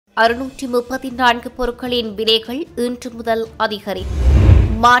634 பொருட்களின் விலைகள் இன்று முதல் அதிகரிப்பு.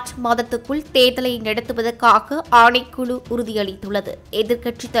 மார்ச் மாதத்துக்குள் தேர்தலை நடத்துவதற்காக ஆணைக்குழு உறுதியளித்துள்ளது.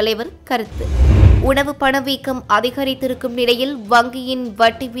 எதிர்க்கட்சித் தலைவர் கருத்து. உணவு பணவீக்கம் அதிகரித்திருக்கும் நிலையில் வங்கியின்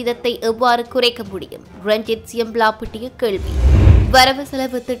வட்டி வீதத்தை எவ்வாறு குறைக்க முடியும்? ரஞ்சித் சியம்பலாப்பட்டிய கேள்வி. வரவு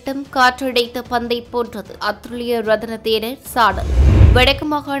செலவு திட்டம் காற்றடைத்த பந்தை போன்றது. அத்துல்ய ரத்ன தேரர் சாடல். வடக்கு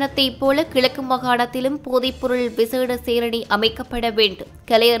மாகாணத்தைப் போல கிழக்கு மாகாணத்திலும் போதைப்பொருள் விசேட சேரணி அமைக்கப்பட வேண்டும்.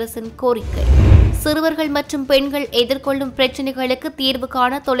 கலையரசன் கோரிக்கை. சிறுவர்கள் மற்றும் பெண்கள் எதிர்கொள்ளும் பிரச்சினைகளுக்கு தீர்வு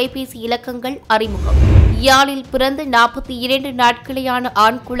காண தொலைபேசி இலக்கங்கள் அறிமுகம். யாழில் பிறந்த 42 நாட்களேயான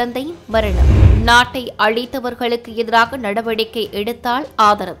ஆண் குழந்தை மரணம். நாட்டை அழித்தவர்களுக்கு எதிராக நடவடிக்கை எடுத்தால்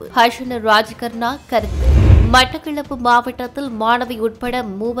ஆதரவு. ஹர்ஷன ராஜகர்ணா கருத்து. மட்டக்களப்பு மாவட்டத்தில் மாணவி உட்பட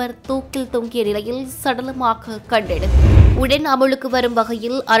 3 தூக்கில் தொங்கிய நிலையில் சடலமாக கண்டெடுப்பு. உடன் அமலுக்கு வரும்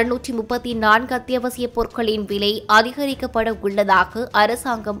வகையில் 634 அத்தியாவசிய பொருட்களின் விலை அதிகரிக்கப்பட உள்ளதாக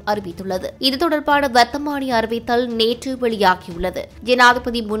அரசாங்கம் அறிவித்துள்ளது. இது தொடர்பான வர்த்தமானி அறிவித்தல் நேற்று வெளியாகியுள்ளது.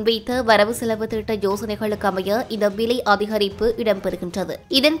 ஜனாதிபதி முன்வைத்த வரவு செலவு திட்ட யோசனைகளுக்கு அமைய இந்த விலை அதிகரிப்பு இடம்பெறுகின்றது.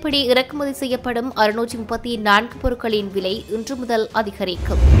 இதன்படி இறக்குமதி செய்யப்படும் 634 பொருட்களின் விலை இன்று முதல்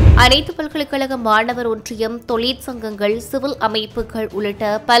அதிகரிக்கும். அனைத்து பல்கலைக்கழக மாணவர் ஒன்றியம், தொழிற்சங்கங்கள், சிவில் அமைப்புகள் உள்ளிட்ட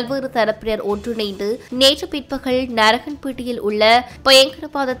பல்வேறு தரப்பினர் ஒன்றிணைந்து நேற்று பிற்பகல் நரகன்பேட்டையில் உள்ள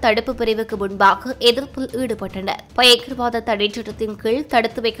பயங்கரவாத தடுப்பு பிரிவுக்கு முன்பாக எதிர்ப்பில் ஈடுபட்டனர். பயங்கரவாத தடை சட்டத்தின் கீழ்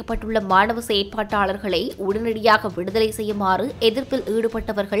தடுத்து வைக்கப்பட்டுள்ள மாணவ செயற்பாட்டாளர்களை உடனடியாக விடுதலை செய்யுமாறு எதிர்ப்பில்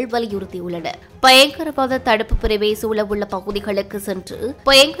ஈடுபட்டவர்கள் வலியுறுத்தியுள்ளனர். பயங்கரவாத தடுப்பு பிரிவை சூழவுள்ள பகுதிகளுக்கு சென்று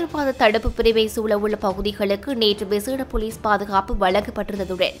பயங்கரவாத தடுப்பு பிரிவை சூழவுள்ள பகுதிகளுக்கு நேற்று விசேட போலீஸ் பாதுகாப்பு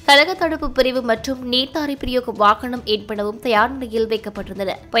வழங்கப்பட்டிருந்ததுடன் கழக தடுப்பு பிரிவு மற்றும் நீர்த்தாரை பிரயோக வாகனம் என்பனவும் தயார் நிலையில்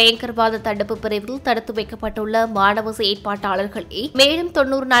வைக்கப்பட்டிருந்தன. பயங்கரவாத தடுப்பு பிரிவில் தடுத்து வைக்கப்பட்டுள்ள மாணவ செயற்பாட்டாளர்களை மேலும்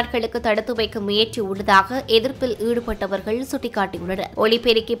 90 நாட்களுக்கு தடுத்து வைக்க முயற்சி உள்ளதாக எதிர்ப்பில் ஈடுபட்டவர்கள் சுட்டிக்காட்டியுள்ளனர்.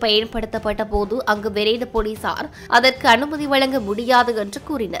 ஒலிபெருக்கி பயன்படுத்தப்பட்ட போது அங்கு விரைந்த போலீசார் அதற்கு அனுமதி வழங்க முடியாது என்று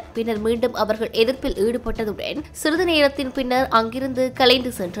கூறினர். பின்னர் மீண்டும் அவர்கள் எதிர்ப்பில் ஈடுபட்டதுடன் சிறிது நேரத்தின் பின்னர் அங்கிருந்து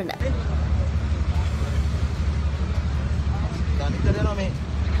கலைந்து சென்றனர்.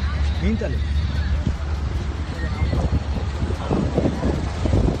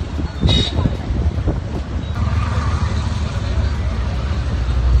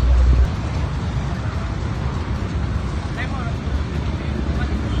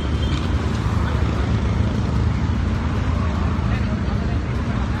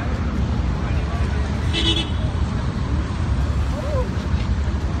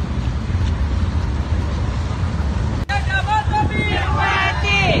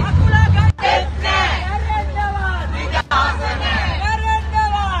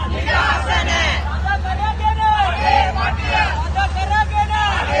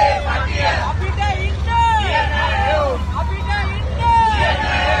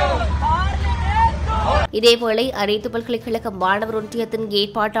 இதேவேளை அனைத்து பல்கலைக்கழக மாணவர் ஒன்றியத்தின்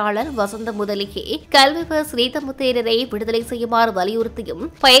ஏற்பாட்டாளர் வசந்த முதலிகே கல்விவர் ஸ்ரீதமுத்தேரரை விடுதலை செய்யுமாறு வலியுறுத்தியும்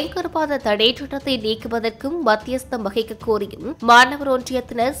பயங்கரவாத தடை சட்டத்தை நீக்குவதற்கும் மத்தியஸ்தம் வகிக்க கோரியும் மாணவர்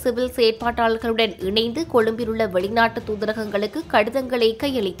ஒன்றியத்தினர் சிவில் செயற்பாட்டாளர்களுடன் இணைந்து கொழும்பில் உள்ள வெளிநாட்டு தூதரகங்களுக்கு கடிதங்களை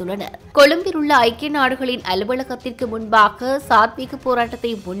கையளித்துள்ளனர். கொழும்பில் உள்ள ஐக்கிய நாடுகளின் அலுவலகத்திற்கு முன்பாக சாத்வீக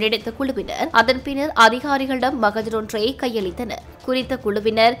போராட்டத்தை முன்னெடுத்த குழுவினர் அதன் பின்னர் அதிகாரிகளிடம் மகஜர் ஒன்றை கையளித்தனர். குறித்த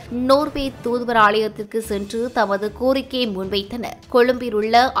குழுவினர் நோர்வே தூதுவர் ஆலயத்திற்கு சென்று தமது கோரிக்கையை முன்வைத்தனர். கொழும்பில்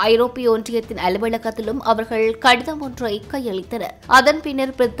உள்ள ஐரோப்பிய ஒன்றியத்தின் அலுவலகத்திலும் அவர்கள் கடிதம் ஒன்றை கையளித்தனர். அதன்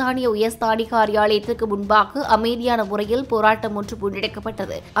பின்னர் பிரித்தானிய உயர்ஸ்தானி காரியாலயத்திற்கு முன்பாக அமைதியான முறையில் போராட்டம் ஒன்று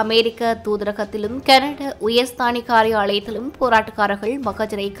முன்னெடுக்கப்பட்டது. அமெரிக்க தூதரகத்திலும் கனடா உயர்ஸ்தானி காரியாலயத்திலும் போராட்டக்காரர்கள்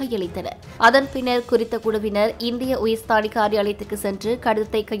மகஜரை கையளித்தனர். அதன் பின்னர் குறித்த குழுவினர் இந்திய உயர்ஸ்தானி காரியாலயத்துக்கு சென்று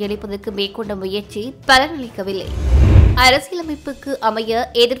கடிதத்தை கையளிப்பதற்கு மேற்கொண்ட முயற்சி பலனளிக்கவில்லை. அரசியலமைப்புக்கு அமைய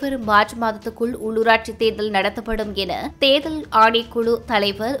எதிர்வரும் மார்ச் மாதத்துக்குள் உள்ளூராட்சி தேர்தல் நடத்தப்படும் என தேர்தல் ஆணைக்குழு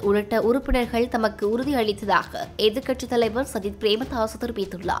தலைவர் உள்ளிட்ட உறுப்பினர்கள் தமக்கு உறுதியளித்ததாக எதிர்க்கட்சித் தலைவர் சஜித் பிரேமதாச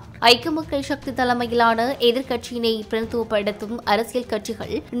தெரிவித்துள்ளார். ஐக்கிய மக்கள் சக்தி தலைமையிலான எதிர்க்கட்சியினை பிரதிநிதித்துவப்படுத்தும் அரசியல்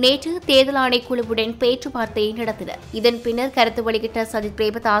கட்சிகள் நேற்று தேர்தல் ஆணைக்குழுவுடன் பேச்சுவார்த்தை நடத்தின. இதன் பின்னர் கருத்து வெளியிட்ட சஜித்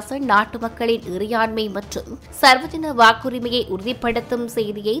பிரேமதாச நாட்டு மக்களின் இறையாண்மை மற்றும் சர்வஜன வாக்குரிமையை உறுதிப்படுத்தும்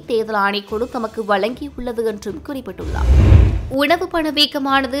செய்தியை தேர்தல் ஆணைக்குழு தமக்கு வழங்கியுள்ளது என்றும் குறிப்பிட்டுள்ளார். உணவு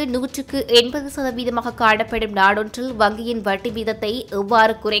பணவீக்கமானது 180% காணப்படும் நாடொன்றில் வங்கியின் வட்டி வீதத்தை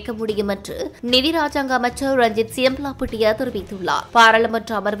எவ்வாறு குறைக்க முடியும் என்று நிதி ராஜாங்க அமைச்சர் ரஞ்சித் சியம்பலாப்பட்டிய தெரிவித்துள்ளார்.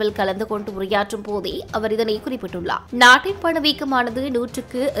 பாராளுமன்ற அமர்வில் கலந்து கொண்டு உரையாற்றும் போதே அவர் இதனை குறிப்பிட்டுள்ளார். நாட்டின் பணவீக்கமானது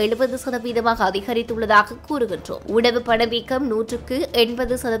 170% அதிகரித்துள்ளதாக கூறுகின்றோம். உணவு பணவீக்கம்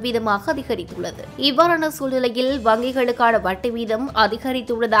 180% அதிகரித்துள்ளது. இவ்வாறான சூழ்நிலையில் வங்கிகளுக்கான வட்டி வீதம்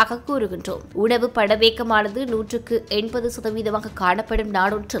அதிகரித்துள்ளதாக கூறுகின்றோம். உணவு பணவீக்கமானது 80% காணப்படும்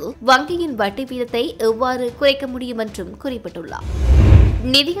நாடொன்றில் வங்கியின் வட்டி வீதத்தை எவ்வாறு குறைக்க முடியும் என்றும் குறிப்பிட்டுள்ளார்.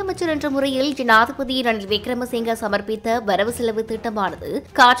 நிதியமைச்சர் என்ற முறையில் ஜனாதிபதி ரணில் விக்ரமசிங்க சமர்ப்பித்த வரவு செலவு திட்டமானது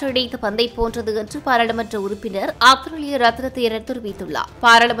காற்றடைத்த பந்தை போன்றது என்று பாராளுமன்ற உறுப்பினர் அப்துல்லிய ரத்னதேரர் தெரிவித்துள்ளார்.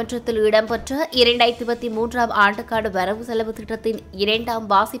 பாராளுமன்றத்தில் இடம்பெற்ற 2023 ஆண்டுக்கான வரவு செலவு திட்டத்தின் 2ஆம்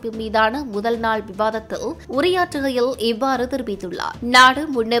வாசிப்பு மீதான முதல் நாள் விவாதத்தில் உரையாற்றுகையில் இவ்வாறு தெரிவித்துள்ளார். நாடு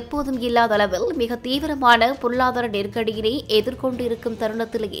முன்னெப்போதும் இல்லாத அளவில் மிக தீவிரமான பொருளாதார நெருக்கடியினை எதிர்கொண்டிருக்கும்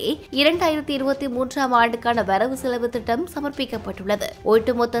தருணத்திலேயே 2023 ஆண்டுக்கான வரவு செலவு திட்டம் சமர்ப்பிக்கப்பட்டுள்ளது.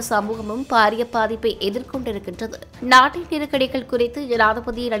 ஒட்டுமொத்த சமூகமும் பாரிய பாதிப்பை எதிர்கொண்டிருக்கின்றது. நாட்டின் நெருக்கடிகள் குறித்து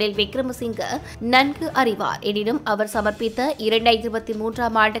ஜனாதிபதி ரணில் விக்ரமசிங்க நன்கு அறிவார். எனினும் அவர் சமர்ப்பித்த 2023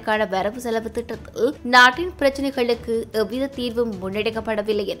 ஆண்டுக்கான வரவு செலவு திட்டத்தில் நாட்டின் பிரச்சினைகளுக்கு எவ்வித தீர்வும்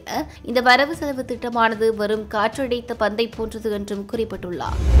முன்னெடுக்கப்படவில்லை என இந்த வரவு செலவு திட்டமானது வெறும் காற்றடைத்த பந்தை போன்றது என்றும்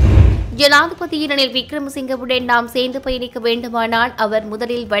குறிப்பிட்டுள்ளார். ஜனாதிபதி ரணில் விக்ரமசிங்கவுடன் நாம் சேர்ந்து பயணிக்க வேண்டுமானால் அவர்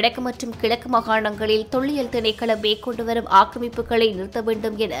முதலில் வடக்கு மற்றும் கிழக்கு மாகாணங்களில் தொல்லியல் திணைக்களம் மேற்கொண்டு வரும் ஆக்கிரமிப்புகளை நிறுத்த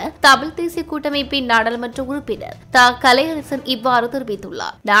வேண்டும் என தமிழ் தேசிய கூட்டமைப்பின் நாடாளுமன்ற உறுப்பினர் கலையரசன் இவ்வாறு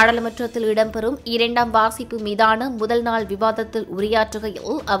தெரிவித்துள்ளார். நாடாளுமன்றத்தில் இடம்பெறும் 2ஆம் வாசிப்பு மீதான முதல் நாள் விவாதத்தில்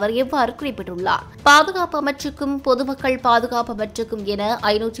உரையாற்றுகையில் அவர் எவ்வாறு குறிப்பிட்டுள்ளார். பாதுகாப்பு அமைச்சுக்கும் பொதுமக்கள் பாதுகாப்பு அமைச்சுக்கும் என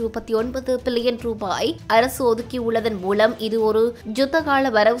 539 பில்லியன் ரூபாய் அரசு ஒதுக்கியுள்ளதன் மூலம் இது ஒரு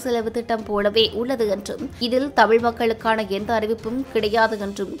யுத்தகால வரவு செலவு திட்டம் போலவே உள்ளது என்றும் இதில் தமிழ் மக்களுக்கான எந்த அறிவிப்பும் கிடையாது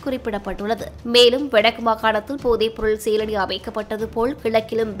என்றும் குறிப்பிடப்பட்டுள்ளது. மேலும் வடக்கு மாகாணத்தில் போதைப் பொருள் செயலணி அமைக்கப்பட்டது போல்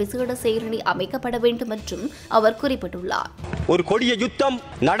கிழக்கிலும் விசேட செயலணி அமைக்கப்பட வேண்டும் என்றும் அவர் குறிப்பிட்டுள்ளார். ஒரு கொடிய யுத்தம்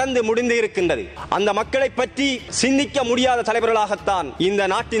நடந்து முடிந்து இருக்கின்றது. அந்த மக்களை பற்றி சிந்திக்க முடியாத தலைவர்களாகத்தான் இந்த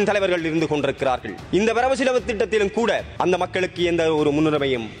நாட்டின் தலைவர்கள் இருந்து கொண்டிருக்கிறார்கள். இந்த வரவு செலவு திட்டத்திலும் கூட அந்த மக்களுக்கு எந்த ஒரு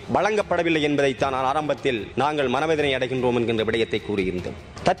முன்னுரிமையும் வழங்கப்படவில்லை என்பதைத்தான் ஆரம்பத்தில் நாங்கள் மனவேதனை அடைகின்றோம் என்கின்ற விடயத்தை கூறியிருந்தோம்.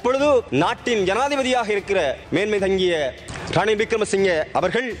 தற்பொழுது நாட்டின் ஜனாதிபதியாக இருக்கிற மேன்மை தங்கிய ரணில் விக்ரமசிங்க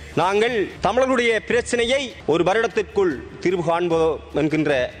அவர்கள் நாங்கள் தமிழர்களுடைய பிரச்சனையை ஒரு வருடத்திற்குள் தீர்வு காண்போம்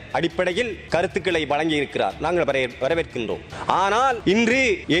என்கின்ற அடிப்படையில் கருத்துக்களை வழங்கியிருக்கிறார். நாங்கள் வரவேற்கின்றோம். ஆனால் இன்று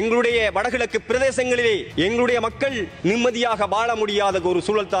எங்களுடைய வடகிழக்கு பிரதேசங்களிலே எங்களுடைய மக்கள் நிம்மதியாக வாழ முடியாத ஒரு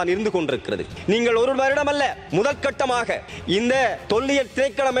சூழல் தான் இருந்து கொண்டிருக்கிறது. நீங்கள் ஒரு வருடம் அல்ல, முதல் கட்டமாக இந்த தொல்லியல்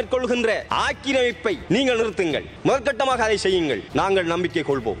திணைக்களம் மேற்கொள்கின்ற ஆக்கிரமிப்பை நீங்கள் நிறுத்துங்கள். முதல் கட்டமாக அதை செய்யுங்கள். நாங்கள் நம்பிக்கை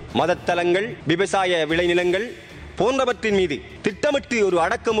கொள்வோம். மதத்தலங்கள், விவசாய விளைநிலங்கள் போன்றவற்றின் மீது திட்டமிட்டு ஒரு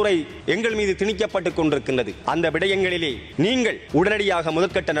அடக்குமுறை எங்கள் மீது திணிக்கப்பட்டுக் கொண்டிருக்கின்றது. அந்த விடயங்களிலே நீங்கள் உடனடியாக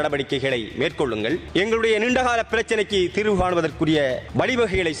முதற்கட்ட நடவடிக்கைகளை மேற்கொள்ளுங்கள். எங்களுடைய நீண்டகால பிரச்சனைக்கு தீர்வு காணுவதற்குரிய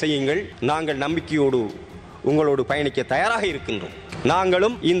வழிவகைகளை செய்யுங்கள். நாங்கள் நம்பிக்கையோடு உங்களோடு பயணிக்க தயாராக இருக்கின்றோம்.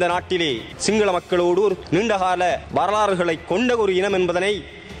 நாங்களும் இந்த நாட்டிலே சிங்கள மக்களோடு ஒரு நீண்டகால வரலாறுகளை கொண்ட ஒரு இனம் என்பதனை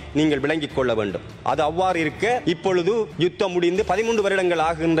நீங்கள் விளங்கிக் கொள்ள வேண்டும். அது அவ்வாறு இருக்க இப்பொழுது யுத்தம் முடிந்து 13 வருடங்கள்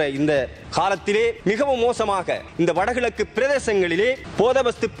ஆகின்ற இந்த காலத்திலே மிகவும் மோசமாக இந்த வடகிழக்கு பிரதேசங்களிலே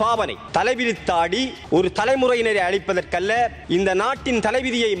போதவஸ்து பாவனை தலைவிரித்தாடி ஒரு தலைமுறையினரை அழிப்பதற்கல்ல, இந்த நாட்டின்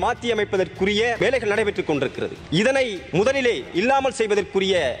தலைவிதியை மாற்றியமைப்பதற்குரிய வேலைகள் நடைபெற்றுக் கொண்டிருக்கிறது. இதனை முதலிலே இல்லாமல்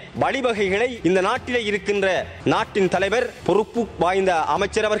செய்வதற்குரிய வழிவகைகளை இந்த நாட்டிலே இருக்கின்ற நாட்டின் தலைவர், பொறுப்பு வாய்ந்த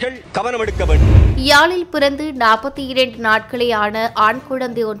அமைச்சர் அவர்கள் கவனம் எடுக்க வேண்டும். யாழில் பிறந்து 42 நாட்களே ஆன ஆண்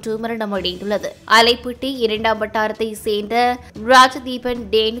குழந்தை ஒன்று மரணமடைந்துள்ளது. அலைப்பிட்டி 2ஆம் வட்டாரத்தை சேர்ந்த ராஜதீபன்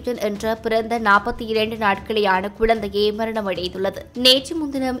டேனுடன் என்ற பிறந்த 42 நாட்களே ஆன குழந்தையே மரணமடைந்துள்ளது. நேற்று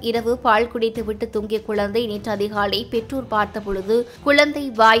முன்தினம் இரவு பால் குடித்துவிட்டு தூங்கிய குழந்தை நேற்று அதிகாலை பெற்றோர் பார்த்தபொழுது குழந்தை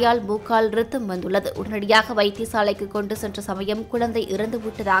வாயால் மூக்கால் ரத்தம் வந்துள்ளது. உடனடியாக வைத்தியசாலைக்கு கொண்டு சென்ற சமயம் குழந்தை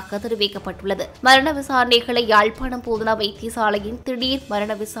இறந்துவிட்டதாக தெரிவிக்கப்பட்டுள்ளது. மரண விசாரணைகளை யாழ்ப்பாணம் போதனா வைத்தியசாலையின் திடீர்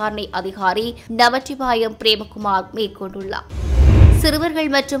மரண விசாரணை அதிகாரி நமச்சிவாயம் பிரேமகுமார் மேற்கொண்டுள்ளார். சிறுவர்கள்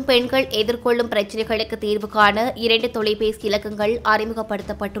மற்றும் பெண்கள் எதிர்கொள்ளும் பிரச்சினைகளுக்கு தீர்வு காண 2 தொலைபேசி இலக்கங்கள்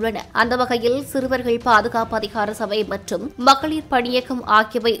அறிமுகப்படுத்தப்பட்டுள்ளன. அந்த வகையில் சிறுவர்கள் பாதுகாப்பு அதிகார சபை மற்றும் மகளிர் பணியகம்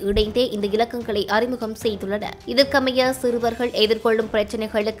ஆகியவை இணைந்தே இந்த இலக்கங்களை அறிமுகம் செய்துள்ளன. இதற்கமைய சிறுவர்கள் எதிர்கொள்ளும்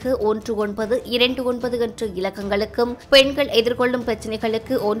பிரச்சினைகளுக்கு 1929 என்ற இலக்கங்களுக்கும், பெண்கள் எதிர்கொள்ளும்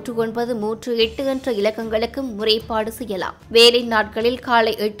பிரச்சினைகளுக்கு 1938 என்ற இலக்கங்களுக்கும் முறைப்பாடு செய்யலாம். வேலை நாட்களில்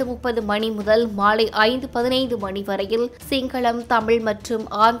காலை 8:30 மணி முதல் மாலை 5:15 மணி வரையில் சிங்களம், தமிழ் மற்றும்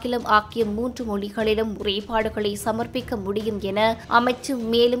ஆங்கிலம் ஆகிய 3 மொழிகளிலும் முறைப்பாடுகளை சமர்ப்பிக்க முடியும் என அமைச்சு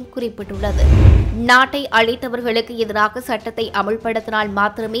மேலும் குறிப்பிட்டுள்ளது. நாட்டை அழித்தவர்களுக்கு எதிராக சட்டத்தை அமல்படுத்தினால்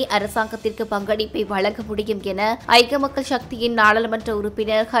மாத்திரமே அரசாங்கத்திற்கு பங்களிப்பை வழங்க முடியும் என ஐக்கிய மக்கள் சக்தியின் நாடாளுமன்ற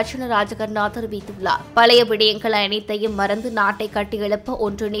உறுப்பினர் ஹர்ஷன ராஜகண்ணா தெரிவித்துள்ளார். பழைய விடயங்கள் அனைத்தையும் மறந்து நாட்டை கட்டியெழுப்ப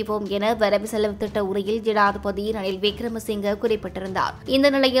ஒன்றிணைவோம் என வரவு செலவு திட்ட உரையில் ஜனாதிபதி ரணில் விக்ரமசிங்க குறிப்பிட்டிருந்தார். இந்த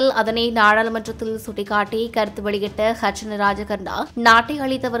நிலையில் அதனை நாடாளுமன்றத்தில் சுட்டிக்காட்டி கருத்து வெளியிட்ட ஹர்ஷன ராஜகண்ணா நாட்டை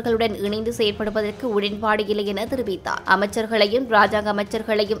அளித்தவர்களுடன் இணைந்து செயற்படுவதற்கு உடன்பாடு இல்லை என தெரிவித்தார். அமைச்சர்களையும் ராஜாங்க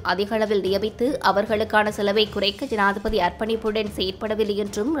அமைச்சர்களையும் அதிக அளவில் நியமித்து அவர்களுக்கான செலவை குறைக்க ஜனாதிபதி அர்ப்பணிப்புடன் செயற்படவில்லை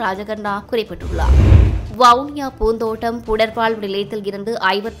என்றும் ராஜகண்ணா குறிப்பிட்டுள்ளார். வவுனியா பூந்தோட்டம் புனர்வாழ்வு நிலையத்தில் இருந்து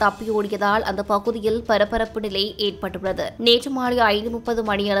 5 தப்பியோடியதால் அந்த பகுதியில் பரபரப்பு நிலை ஏற்பட்டுள்ளது. நேற்று மாலை 5:30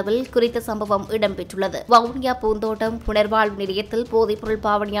 மணியளவில் குறித்த சம்பவம் இடம்பெற்றுள்ளது. வவுனியா பூந்தோட்டம் புனர்வாழ்வு நிலையத்தில் போதைப்பொருள்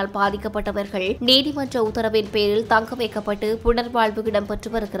பாவனையால் பாதிக்கப்பட்டவர்கள் நீதிமன்ற உத்தரவின் பேரில் தங்க வைக்கப்பட்டு புனர்வாழ்வு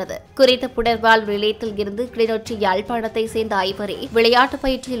இடம்பெற்று வருகிறது. குறித்த புனர்வாழ்வு நிலையத்தில் இருந்து கிளிநொச்சி யாழ்ப்பாணத்தை சேர்ந்த 5 விளையாட்டு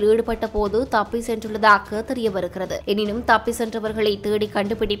பயிற்சியில் ஈடுபட்ட போது தப்பி சென்றுள்ளதாக தெரிய வருகிறது. எனினும் தப்பி சென்றவர்களை தேடி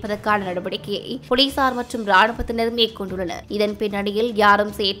கண்டுபிடிப்பதற்கான நடவடிக்கையை போலீசார் மற்றும் ராணுவத்தினர் மேற்கொண்டுள்ளனர். இதன் பின்னணியில்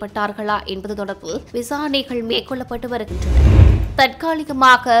யாரும் செயற்பட்டார்களா என்பது தொடர்பில் விசாரணைகள் மேற்கொள்ளப்பட்டு வருகின்றன.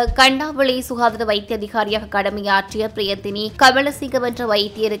 தற்காலிகமாக கண்டாவளி சுகாதார வைத்திய அதிகாரியாக கடமையாற்றிய பிரியந்தினி கமலசிங்கம் என்ற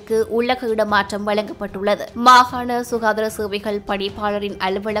வைத்தியருக்கு உள்ளக இடமாற்றம் வழங்கப்பட்டுள்ளது. மாகாண சுகாதார சேவைகள் பணிப்பாளரின்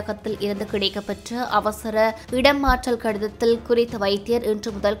அலுவலகத்தில் இருந்து கிடைக்கப்பெற்ற அவசர இடமாற்றல் கடிதத்தில் குறித்த வைத்தியர்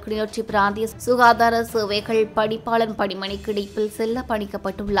இன்று முதல் கிளிநொச்சி பிராந்திய சுகாதார சேவைகள் பணிப்பாளர் பணிமனைக்கு இடைப்பில் செல்ல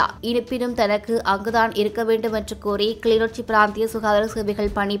பணிக்கப்பட்டுள்ளார். இருப்பினும் தனக்கு அங்குதான் இருக்க வேண்டும் என்று கோரி கிளிநொச்சி பிராந்திய சுகாதார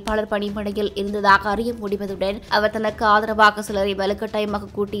சேவைகள் பணிப்பாளர் பணிமனையில் இருந்ததாக அறிய முடிவதுடன் அவர் தனக்கு ஆதரவாக சிலரை வலுக்கட்டாயமாக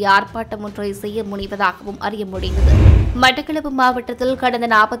கூட்டி ஆர்ப்பாட்டம் ஒன்றை செய்ய முனைவதாகவும் அறிய முடிந்தது. மட்டக்களப்பு மாவட்டத்தில் கடந்த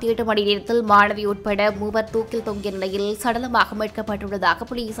 48 மணி நேரத்தில் மாணவி உட்பட 3 தூக்கில் தொங்கிய நிலையில் சடலமாக மீட்கப்பட்டுள்ளதாக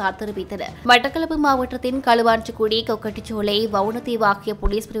போலீசார் தெரிவித்தனர். மட்டக்களப்பு மாவட்டத்தின் களுவாஞ்சிக்குடி, கொக்கட்டிச்சோலை, வவுனதீவு ஆகிய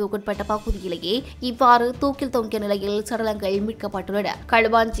போலீஸ் பிரிவுக்குட்பட்ட பகுதியிலேயே இவ்வாறு தூக்கில் தொங்கிய நிலையில் சடலங்கள் மீட்கப்பட்டுள்ளன.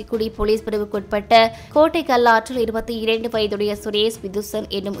 களுவாஞ்சிக்குடி போலீஸ் பிரிவுக்குட்பட்ட கோட்டை கல்லாற்றில் 22 வயதுடைய சுரேஷ் விதுசன்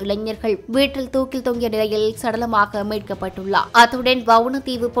என்னும் இளைஞர்கள் வீட்டில் தூக்கில் தொங்கிய நிலையில் சடலமாக மீட்கப்பட்டுள்ளார். அத்துடன்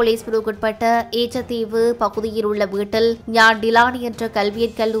வவுனதீவு போலீஸ் பிரிவுக்குட்பட்ட ஏச்சத்தீவு பகுதியில் உள்ள வீட்டில் ஞான் டிலானி என்ற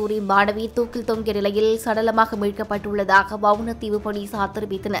கல்வியற் கல்லூரி மாணவி தூக்கில் தொங்கிய நிலையில் சடலமாக மீட்கப்பட்டுள்ளதாக வவுனதீவு போலீசார்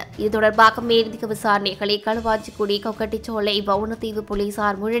தெரிவித்தனர். இது தொடர்பாக மேலதிக விசாரணைகளை களுவாஞ்சிக்குடி, கொக்கட்டிச்சோலை, வவுனதீவு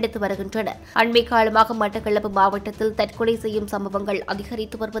போலீசார் முன்னெடுத்து வருகின்றனர். அண்மை காலமாக மட்டக்களப்பு மாவட்டத்தில் தற்கொலை செய்யும் சம்பவங்கள்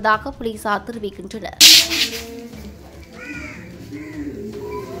அதிகரித்து வருவதாக போலீசார் தெரிவிக்கின்றனர்.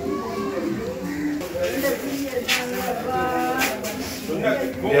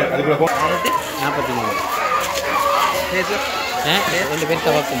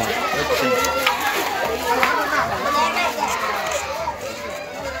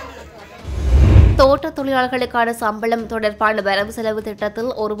 தோட்ட தொழிலாளர்களுக்கான சம்பளம் தொடர்பான வரவு செலவு திட்டத்தில்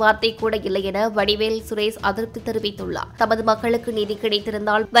ஒரு வார்த்தை கூட இல்லை என வடிவேல் சுரேஷ் அதிருப்தி தெரிவித்துள்ளார். தமது மக்களுக்கு நிதி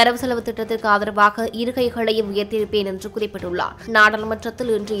கிடைத்திருந்தால் வரவு செலவு திட்டத்திற்கு ஆதரவாக இரு கைகளையும் உயர்த்தியிருப்பேன் என்று குறிப்பிட்டுள்ளார்.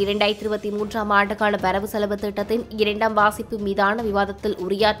 நாடாளுமன்றத்தில் இன்று 2023 ஆண்டுக்கான வரவு செலவு திட்டத்தின் 2ஆம் வாசிப்பு மீதான விவாதத்தில்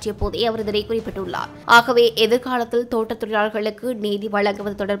உரையாற்றிய போதே அவர் இதனை குறிப்பிட்டுள்ளார். ஆகவே எதிர்காலத்தில் தோட்ட தொழிலாளர்களுக்கு நீதி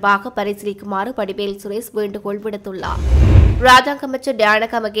வழங்குவது தொடர்பாக பரிசீலிக்குமாறு வடிவேல் சுரேஷ் வேண்டுகோள் விடுத்துள்ளார். ராஜாங்க அமைச்சர் டயானா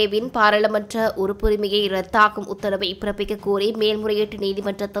கமகேவின் பாராளுமன்ற உறுப்புரிமையை ரத்தாக்கும் உத்தரவை பிறப்பிக்க கோரி மேல்முறையீட்டு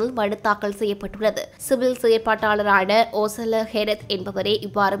நீதிமன்றத்தில் மனு தாக்கல் செய்யப்பட்டுள்ளது. சிவில் செயற்பாட்டாளரான ஓசல ஹெரத் என்பவரே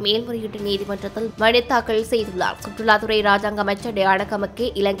இவ்வாறு மேல்முறையீட்டு நீதிமன்றத்தில் மனு தாக்கல் செய்துள்ளார். சுற்றுலாத்துறை ராஜாங்க அமைச்சர் டயானா கமகே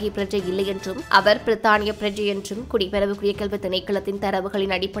இலங்கை பிரஜை இல்லை என்றும் அவர் பிரித்தானிய பிரஜை என்றும் குடிபெறவு குடியகல்வி திணைக்களத்தின்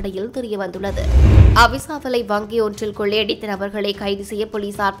தரவுகளின் அடிப்படையில் தெரியவந்துள்ளது. அவிசாவளை வங்கி ஒன்றில் கொள்ளையடித்த நபர்களை கைது செய்ய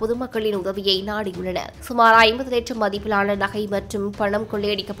போலீசார் பொதுமக்களின் உதவியை நாடியுள்ளனர். சுமார் 50 லட்சம் மதிப்பிலான நகை மற்றும் பணம்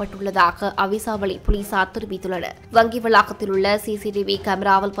கொள்ளையடிக்கப்பட்டுள்ளதாக அவிசாவளை போலீசார் தெரிவித்துள்ளனர். வங்கி வளாகத்தில் உள்ள சிசிடிவி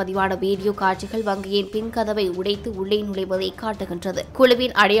கேமராவில் பதிவான வீடியோ காட்சிகள் வங்கியின் பின் கதவை உடைத்து உள்ளே நுழைவதை காட்டுகின்றது.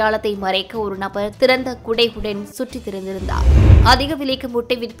 குழுவின் அடையாளத்தை மறைக்க ஒரு நபர் திறந்த குடையுடன் சுற்றித் திரிந்திருந்தார். அதிக விலைக்கு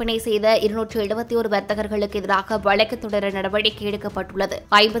முட்டை விற்பனை செய்த 271 வர்த்தகர்களுக்கு எதிராக வழக்கு தொடர நடவடிக்கை எடுக்கப்பட்டுள்ளது.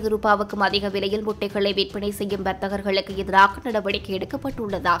 50 ரூபாவுக்கும் அதிக விலையில் முட்டைகளை விற்பனை செய்யும் வர்த்தகர்களுக்கு எதிராக நடவடிக்கை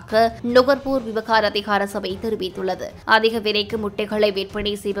எடுக்கப்பட்டுள்ளதாக நுகர்வோர் விவகார அதிகார சபை தெரிவித்துள்ளது. அதிக விலைக்கு முட்டைகளை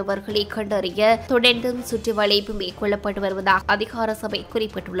விற்பனை செய்பவர்களை கண்டறிய தொடர்ந்தும் சுற்றி வளைப்பு மேற்கொள்ளப்பட்டு வருவதாக அதிகார சபை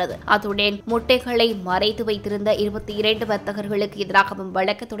குறிப்பிட்டுள்ளது. அத்துடன் முட்டைகளை மறைத்து வைத்திருந்த 22 வர்த்தகர்களுக்கு எதிராகவும்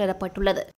வழக்கு தொடரப்பட்டுள்ளது.